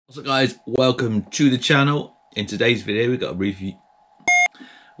What's up guys, welcome to the channel. In today's video we've got a review.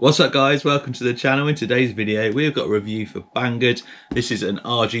 What's up guys, welcome to the channel. In today's video we've got a review for Banggood. This is an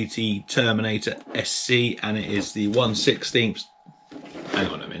RGT Terminator SC and it is the 1/16. Hang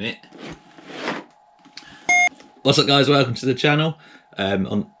on a minute. What's up guys, welcome to the channel. I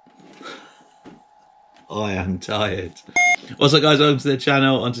am tired. What's up guys, welcome to the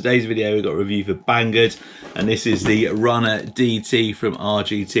channel. On today's video we've got a review for Banggood and this is the Runner DT from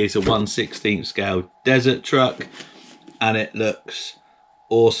RGT. It's a 1/16 scale desert truck and it looks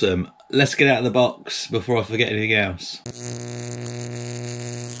awesome. Let's get out of the box before I forget anything else.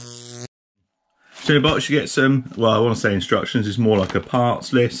 So in the box you get some, well I want to say instructions, it's more like a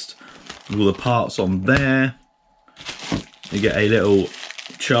parts list with all the parts on there. You get a little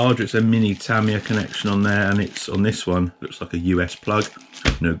charger, it's a mini Tamiya connection on there, and it's on this one, looks like a US plug,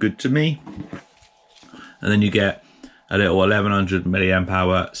 no good to me. And then you get a little 1100 milliamp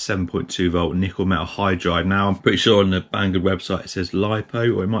hour 7.2 volt nickel metal hydride. Now I'm pretty sure on the Banggood website it says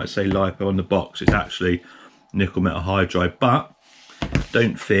LiPo, or it might say LiPo on the box. It's actually nickel metal hydride, but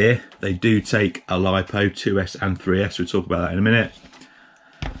don't fear, they do take a LiPo 2S and 3S. We'll talk about that in a minute.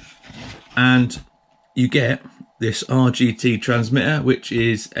 And you get this RGT transmitter, which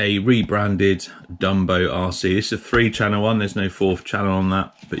is a rebranded DumboRC. This is a 3-channel one, there's no 4th channel on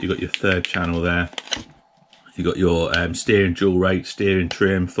that, but you've got your 3rd channel there. You've got your steering dual rate, steering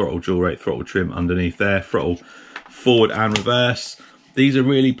trim, throttle dual rate, throttle trim underneath there, throttle forward and reverse. These are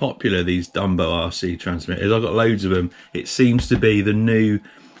really popular, these DumboRC transmitters. I've got loads of them. It seems to be the new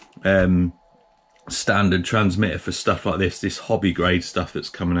standard transmitter for stuff like this hobby grade stuff that's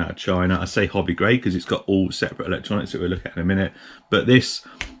coming out of China. I say hobby grade because it's got all separate electronics that we'll look at in a minute, but this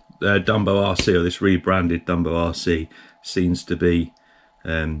DumboRC, or this rebranded DumboRC, seems to be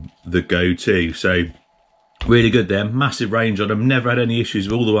the go-to. So really good there, massive range on them, never had any issues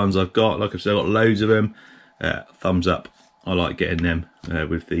with all the ones I've got. Like I've said, I've got loads of them. Thumbs up, I like getting them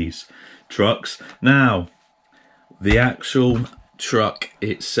with these trucks. Now the actual truck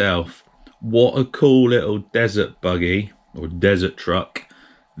itself, what a cool little desert buggy or desert truck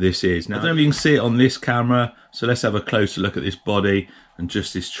this is. Now I don't know if you can see it on this camera, so let's have a closer look at this body and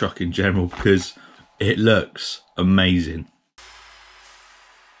just this truck in general, because it looks amazing.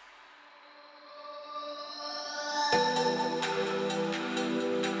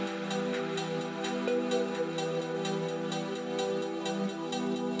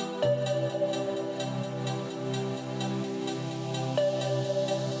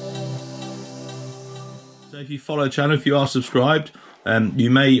 So if you follow the channel, if you are subscribed, you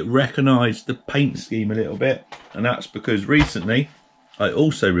may recognise the paint scheme a little bit, and that's because recently I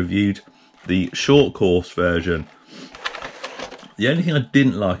also reviewed the short course version. The only thing I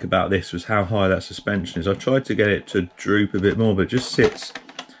didn't like about this was how high that suspension is. I tried to get it to droop a bit more, but it just sits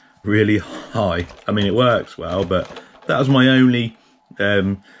really high. I mean, it works well, but that was my only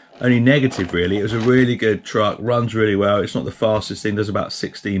negative really. It was a really good truck, runs really well. It's not the fastest thing, does about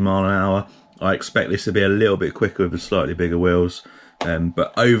 16 miles an hour. I expect this to be a little bit quicker with the slightly bigger wheels,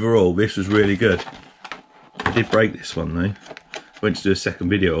 but overall this was really good. I did break this one though. I went to do a second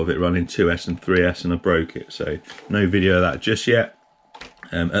video of it running 2S and 3S and I broke it, so no video of that just yet.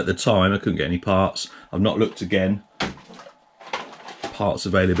 At the time I couldn't get any parts. I've not looked again. Parts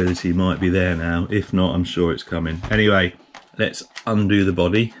availability might be there now, if not I'm sure it's coming. Anyway, let's undo the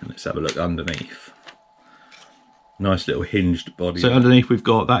body and let's have a look underneath. Nice little hinged body. So underneath we've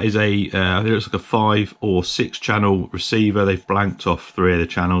got, that is a, I think it looks like a 5 or 6 channel receiver. They've blanked off 3 of the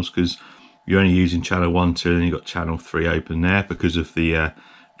channels because you're only using channel 1, 2, and then you've got channel 3 open there because of the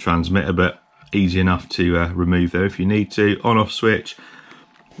transmitter, but easy enough to remove there if you need to. On off switch.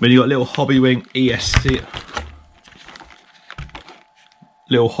 Then you've got little HobbyWing ESC.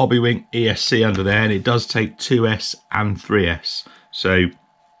 Little HobbyWing ESC under there, and it does take 2S and 3S. So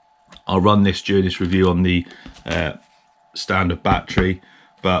I'll run this during this review on the standard battery,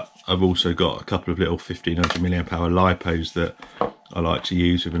 but I've also got a couple of little 1500 milliamp hour LiPos that I like to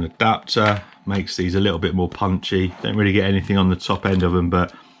use with an adapter. Makes these a little bit more punchy. Don't really get anything on the top end of them,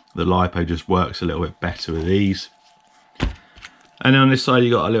 but the LiPo just works a little bit better with these. And on this side you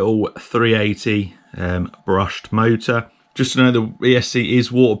got a little 380 brushed motor. Just to know, the ESC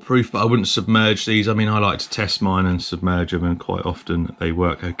is waterproof, but I wouldn't submerge these. I mean, I like to test mine and submerge them, and quite often they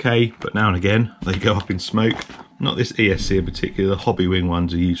work okay, but now and again they go up in smoke. Not this ESC in particular, the HobbyWing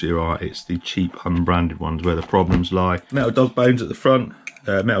ones are usually right. It's the cheap unbranded ones where the problems lie. Metal dog bones at the front,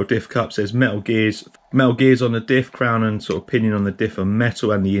 metal diff cup, says metal gears. Metal gears on the diff, crown and sort of pinion on the diff are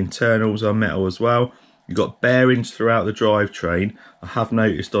metal, and the internals are metal as well. You've got bearings throughout the drivetrain. I have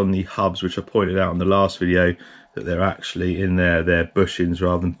noticed on the hubs, which I pointed out in the last video, that they're actually in their bushings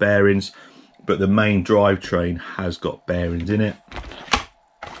rather than bearings, but the main drivetrain has got bearings in it.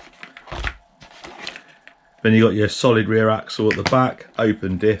 Then you got your solid rear axle at the back,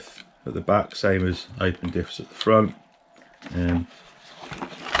 open diff at the back, same as open diffs at the front.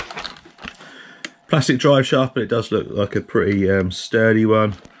 Plastic drive shaft, but it does look like a pretty sturdy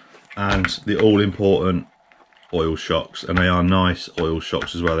one. And the all-important oil shocks, and they are nice oil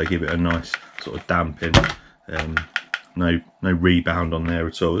shocks as well. They give it a nice sort of damping. No rebound on there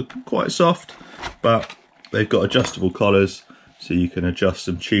at all. Quite soft, but they've got adjustable collars, so you can adjust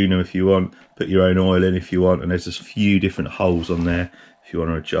them, tune them if you want, put your own oil in if you want, and there's a few different holes on there if you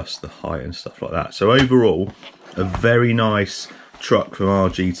want to adjust the height and stuff like that. So overall, a very nice truck from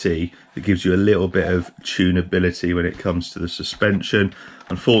RGT that gives you a little bit of tunability when it comes to the suspension.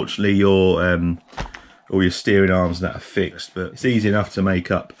 Unfortunately, all your steering arms and that are fixed, but it's easy enough to make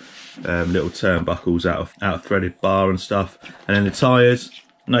up little turnbuckles out of threaded bar and stuff. And then the tyres,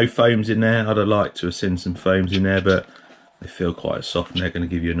 no foams in there. I'd have liked to have seen some foams in there, but they feel quite soft and they're going to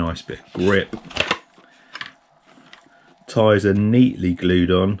give you a nice bit of grip. Tyres are neatly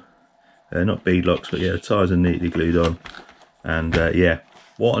glued on. Not beadlocks, but yeah, the tyres are neatly glued on. And yeah,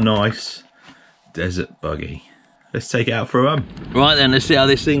 what a nice desert buggy. Let's take it out for a run. Right then, let's see how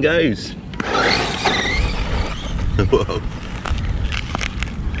this thing goes. Whoa.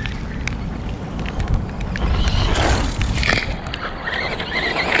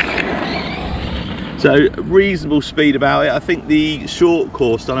 So reasonable speed about it. I think the short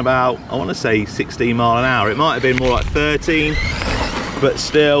course done about, I want to say 16 mile an hour. It might have been more like 13, but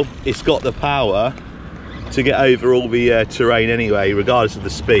still it's got the power to get over all the terrain anyway, regardless of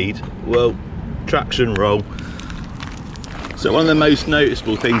the speed. Well, traction roll. So one of the most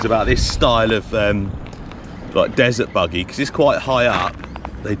noticeable things about this style of like desert buggy, because it's quite high up,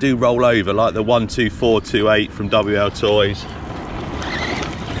 they do roll over, like the 12428 from WL Toys.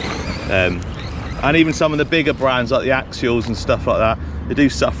 And even some of the bigger brands like the Axials and stuff like that, they do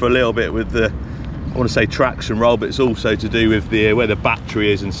suffer a little bit with the, I want to say traction roll, but it's also to do with the where the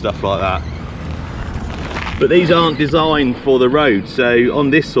battery is and stuff like that. But these aren't designed for the road, so on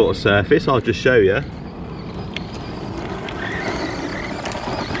this sort of surface, I'll just show you.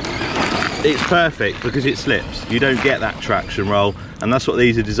 It's perfect because it slips. You don't get that traction roll, and that's what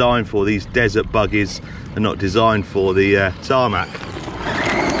these are designed for. These desert buggies are not designed for the tarmac.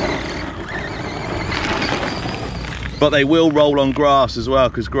 But they will roll on grass as well,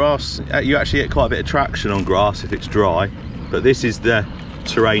 because grass, you actually get quite a bit of traction on grass if it's dry, but this is the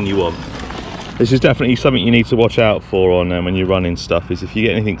terrain you want. This is definitely something you need to watch out for on when you're running stuff, is if you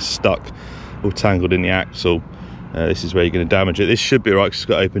get anything stuck or tangled in the axle, this is where you're going to damage it. This should be right because it's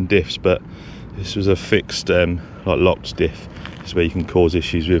got open diffs, but this was a fixed like locked diff. This is where you can cause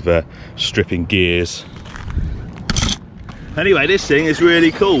issues with stripping gears. Anyway, this thing is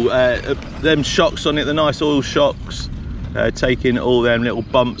really cool. Them shocks on it, the nice oil shocks, taking all them little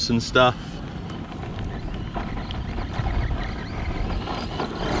bumps and stuff.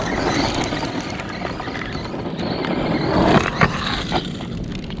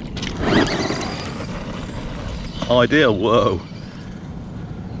 Ideal. Whoa.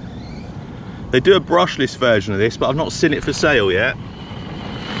 They do a brushless version of this, but I've not seen it for sale yet.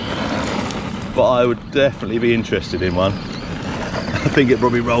 But I would definitely be interested in one. I think it'd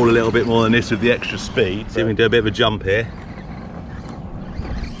probably roll a little bit more than this with the extra speed. See if we can do a bit of a jump here.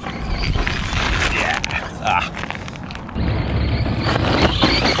 Yeah. Ah.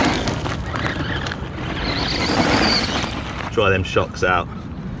 Try them shocks out.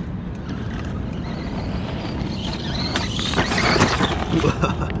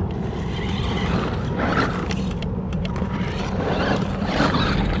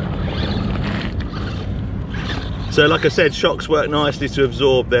 So like I said, shocks work nicely to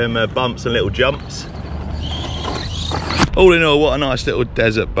absorb them bumps and little jumps. All in all, what a nice little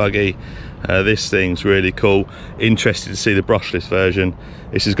desert buggy. This thing's really cool. Interested to see the brushless version.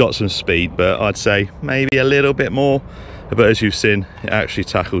 This has got some speed, but I'd say maybe a little bit more. But as you've seen, it actually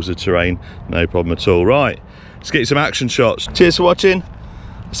tackles the terrain, no problem at all. Right, let's get you some action shots. Cheers for watching.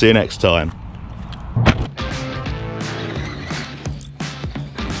 See you next time.